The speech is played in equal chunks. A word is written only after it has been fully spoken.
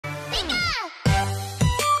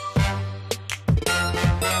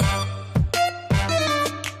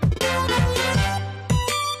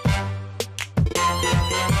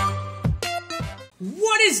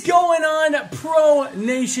is going on, Pro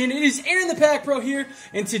Nation? It is Aaron the Pack Pro here,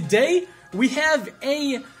 and today we have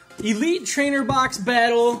a Elite Trainer Box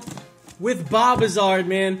battle with Bobizard,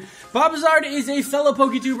 man. Bobizard is a fellow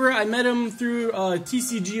PokeTuber. I met him through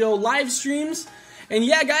TCGO live streams, and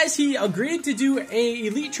yeah, guys, he agreed to do a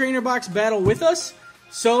Elite Trainer Box battle with us.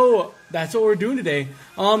 So that's what we're doing today.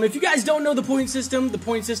 If you guys don't know the point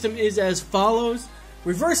system is as follows.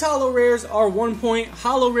 Reverse Holo Rares are 1 point,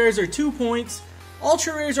 Holo Rares are 2 points,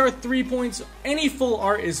 Ultra Rares are 3 points, any Full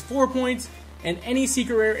Art is 4 points, and any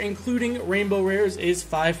Secret Rare, including Rainbow Rares, is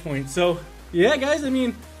 5 points. So, yeah, guys, I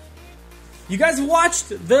mean, you guys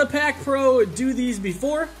watched the Pack Pro do these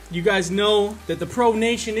before. You guys know that the Pro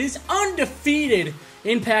Nation is undefeated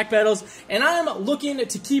in pack battles, and I'm looking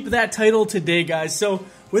to keep that title today, guys. So,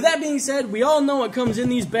 with that being said, we all know what comes in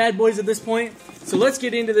these bad boys at this point, so let's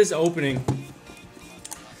get into this opening.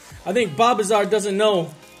 I think Bobizard doesn't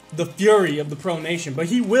know the fury of the Pro Nation, but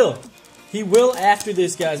he will. He will after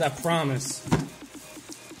this, guys, I promise.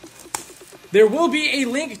 There will be a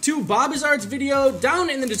link to Bobizard's video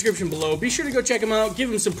down in the description below. Be sure to go check him out.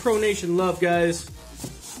 Give him some Pro Nation love, guys.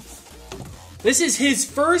 This is his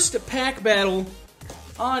first pack battle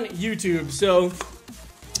on YouTube, so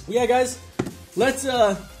yeah, guys, let's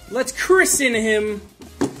christen him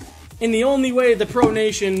in the only way the Pro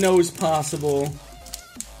Nation knows possible.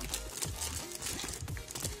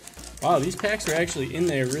 Wow, these packs are actually in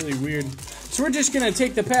there really weird. So we're just gonna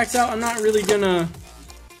take the packs out. I'm not really gonna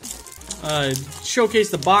showcase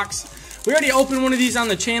the box. We already opened one of these on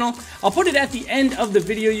the channel. I'll put it at the end of the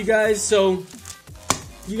video, you guys, so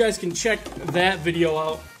you guys can check that video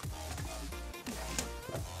out.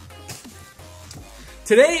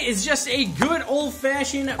 Today is just a good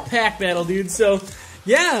old-fashioned pack battle, dude. So,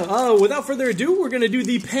 yeah, without further ado, we're going to do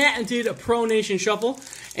the patented Pro Nation Shuffle.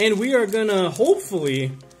 And we are going to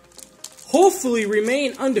hopefully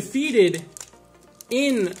remain undefeated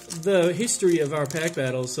in the history of our pack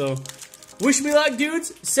battles. So, wish me luck,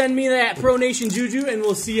 dudes. Send me that Pro Nation Juju, and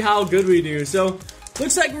we'll see how good we do. So,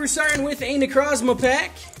 looks like we're starting with a Necrozma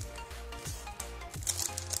pack.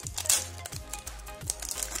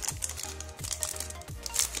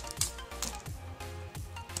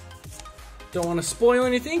 Don't want to spoil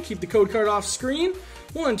anything. Keep the code card off screen.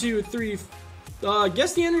 1, 2, 3.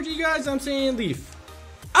 Guess the energy, guys. I'm saying Leaf.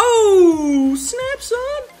 Oh, snap,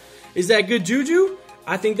 son. Is that good Juju?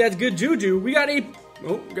 I think that's good Juju. We got a...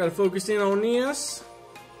 Oh, gotta focus in on this.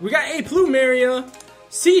 We got a Plumeria,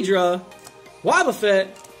 Seadra, Wobbuffet,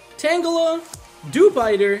 Tangela,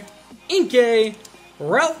 Dewpider, Inkay,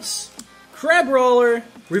 Routes, Crabrawler,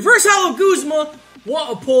 Reverse Holo Guzma.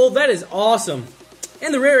 What a pull. That is awesome.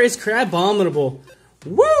 And the rare is Crabominable.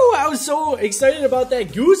 Woo! I was so excited about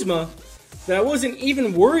that Guzma that I wasn't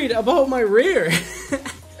even worried about my rare.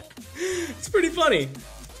 It's pretty funny.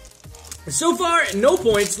 So far, no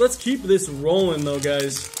points. Let's keep this rolling, though,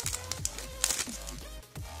 guys.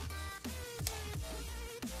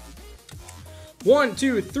 One,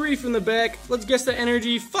 two, three from the back. Let's guess the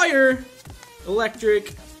energy. Fire,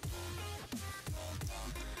 electric.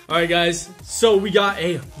 Alright, guys. So we got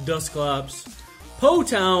a Dusclops,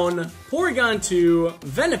 Potown, Porygon 2,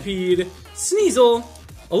 Venipede, Sneasel,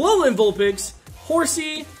 Alolan Vulpix,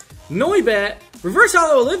 Horsey, Noibat, Reverse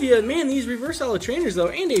Holo Olivia. Man, these Reverse Holo trainers, though,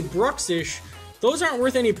 and a Bruxish. Those aren't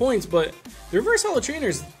worth any points, but the Reverse Holo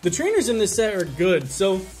trainers, the trainers in this set are good.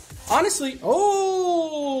 So, honestly,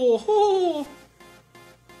 oh,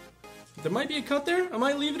 there might be a cut there. I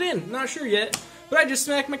might leave it in. Not sure yet, but I just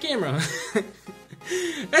smacked my camera.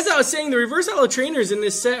 As I was saying, the Reverse Holo trainers in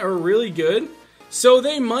this set are really good. So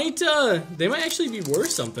they might actually be worth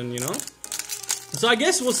something, you know? So I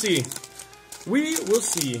guess we'll see. We will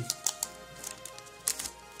see.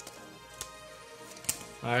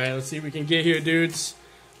 Alright, let's see what we can get here, dudes.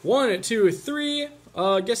 1, 2, 3.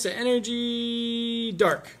 Guess the energy.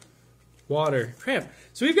 Dark. Water. Crap.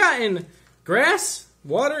 So we've gotten grass,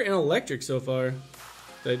 water, and electric so far.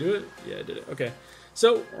 Did I do it? Yeah, I did it. Okay.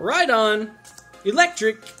 So, Rhydon,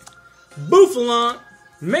 Electric, Bouffalant,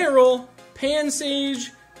 Marill,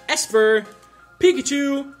 Pansage, Esper,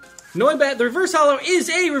 Pikachu, Noibat. The Reverse Holo is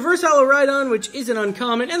a Reverse Holo Rhydon, which is an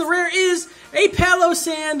uncommon, and the rare is a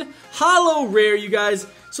Palossand Holo Rare, you guys.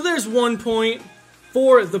 So there's 1 point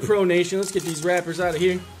for the Pro Nation. Let's get these wrappers out of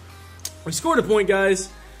here. We scored a point, guys.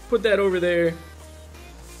 Put that over there.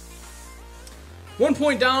 1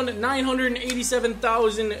 point down,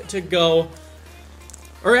 987,000 to go.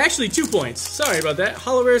 Or actually 2 points. Sorry about that.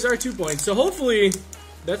 Holo Rares are 2 points. So hopefully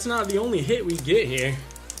that's not the only hit we get here.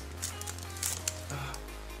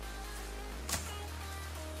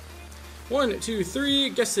 1, 2, 3.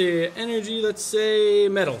 Guess the energy, let's say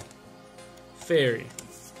metal. Fairy.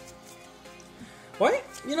 What?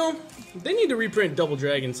 You know, they need to reprint Double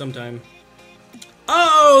Dragon sometime.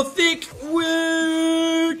 Oh, thick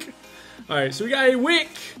wick! Alright, so we got a Wick,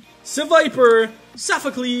 Seviper,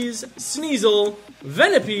 Sophocles, Sneasel,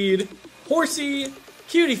 Venipede, Horsey,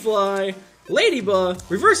 Cutiefly, Ladybug,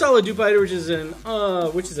 Reverse Hollow Dupiter, which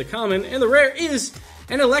is a common, and the rare is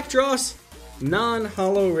an Electros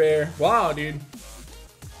non-hollow rare. Wow, dude.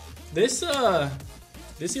 This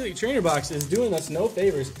Elite Trainer box is doing us no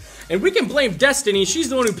favors. And we can blame Destiny. She's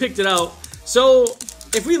the one who picked it out. So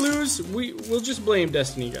if we lose, we'll just blame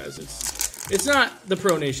Destiny, guys. It's not the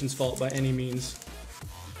Pro Nation's fault by any means.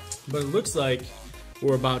 But it looks like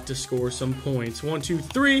we're about to score some points. 1, 2,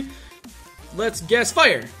 3. Let's guess.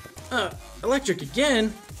 Fire. Electric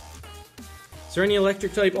again. Is there any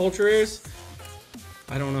electric type ultra rares?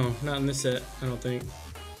 I don't know. Not in this set, I don't think.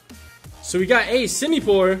 So we got a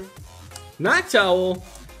Simipour, Noctowl,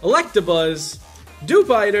 Electabuzz,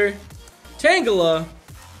 Dupiter, Tangela,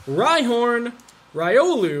 Rhyhorn,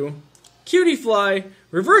 Riolu, Cutiefly,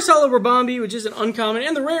 Reverse Hollow Rabombi, which is an uncommon,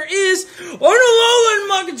 and the rare is an Alolan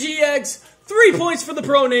Muk GX. 3 points for the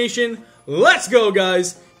Pro Nation. Let's go,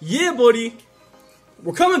 guys. Yeah, buddy.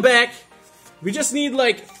 We're coming back. We just need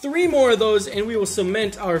like 3 more of those, and we will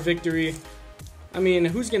cement our victory. I mean,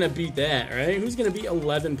 who's going to beat that, right? Who's going to beat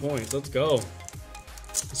 11 points? Let's go.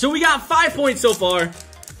 So we got 5 points so far.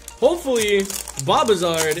 Hopefully,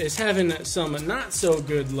 Bobizard is having some not so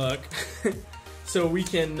good luck. So we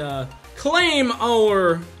can claim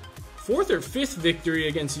our 4th or 5th victory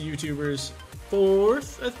against YouTubers.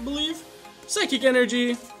 4th, I believe. Psychic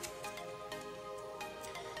Energy.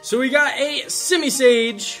 So we got a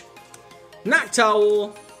Simisage,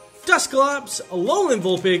 Noctowl, Dusclops, Alolan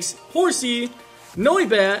Vulpix, Horsey,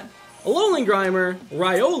 Noibat, Alolan Grimer,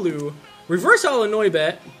 Riolu, Reverse Hollow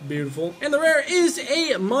Noibat, beautiful, and the rare is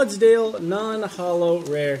a Mudsdale non-hollow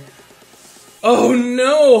rare. Oh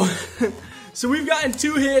no! So we've gotten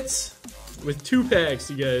 2 hits with 2 packs,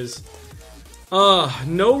 you guys.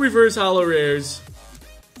 No Reverse Hollow rares.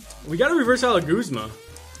 We got a Reverse Hollow Guzma,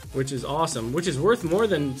 which is awesome, which is worth more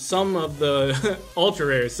than some of the ultra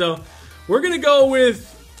rares. So we're gonna go with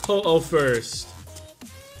Ho-Oh first.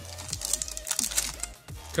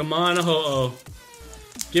 Come on, Ho-Oh.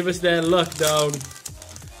 Give us that luck, dog.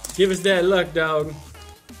 Give us that luck, dog.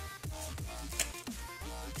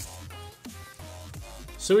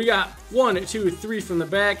 So we got 1, 2, 3 from the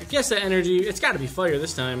back. I guess that energy, it's gotta be fire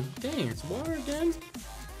this time. Dang, it's water again.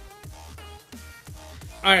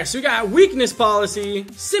 Alright, so we got Weakness Policy,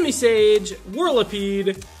 Simisage,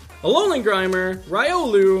 Whirlipede, Alolan Grimer,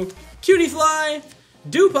 Riolu, Cutiefly,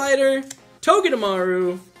 Dupiter,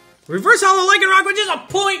 Togedemaru, Reverse Hollow Lycanroc, which is a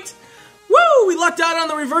point! Woo! We lucked out on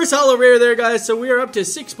the Reverse Hollow rare there, guys, so we are up to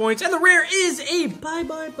 6 points. And the rare is a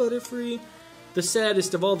Bye-Bye Butterfree, the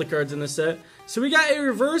saddest of all the cards in this set. So we got a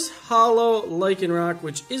Reverse Hollow Lycanroc,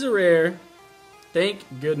 which is a rare.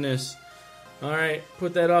 Thank goodness. Alright,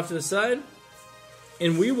 put that off to the side.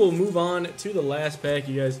 And we will move on to the last pack,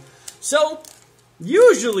 you guys. So,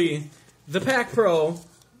 usually, the Pack Pro,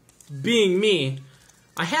 being me,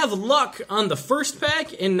 I have luck on the first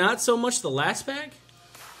pack and not so much the last pack.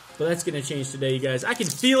 But that's going to change today, you guys. I can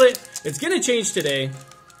feel it. It's going to change today.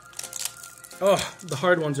 Oh, the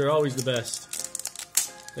hard ones are always the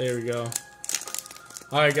best. There we go.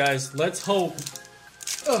 Alright, guys. Let's hope.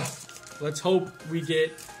 Let's hope we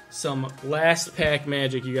get some last pack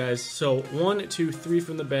magic, you guys. So, 1, 2, 3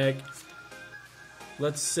 from the back.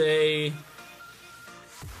 Let's say...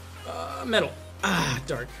 metal.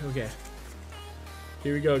 Dark. Okay.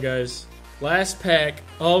 Here we go, guys. Last pack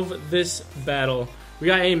of this battle. We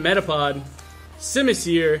got a Metapod,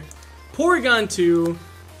 Simisear, Porygon 2,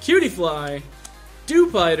 Cutiefly,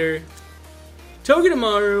 Dupiter,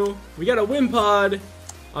 Togedemaru. We got a Wimpod,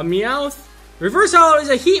 a Meowth. Reverse Hollow is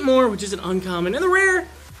a Heatmore, which is an uncommon. And the rare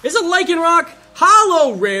is a Lycanroc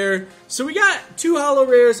Hollow Rare. So we got 2 Hollow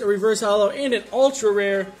Rares, a Reverse Hollow, and an Ultra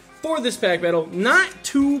Rare for this pack battle. Not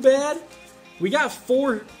too bad. We got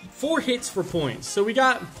four hits for points. So we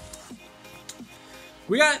got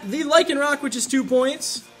the Lycanroc, which is 2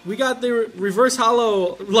 points. We got the Reverse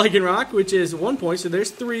Hollow Lycanroc, which is 1 point, so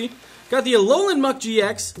there's 3. Got the Alolan Muk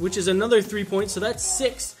GX, which is another 3 points, so that's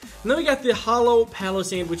 6. And then we got the Hollow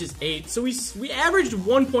Palossand, which is 8. So we averaged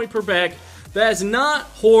 1 point per pack. That is not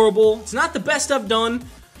horrible. It's not the best I've done,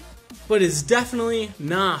 but it's definitely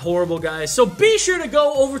not horrible, guys. So be sure to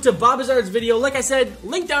go over to Bobizard's video. Like I said,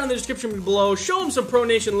 link down in the description below. Show him some Pro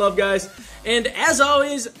Nation love, guys. And as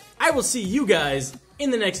always, I will see you guys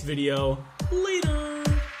in the next video. Later.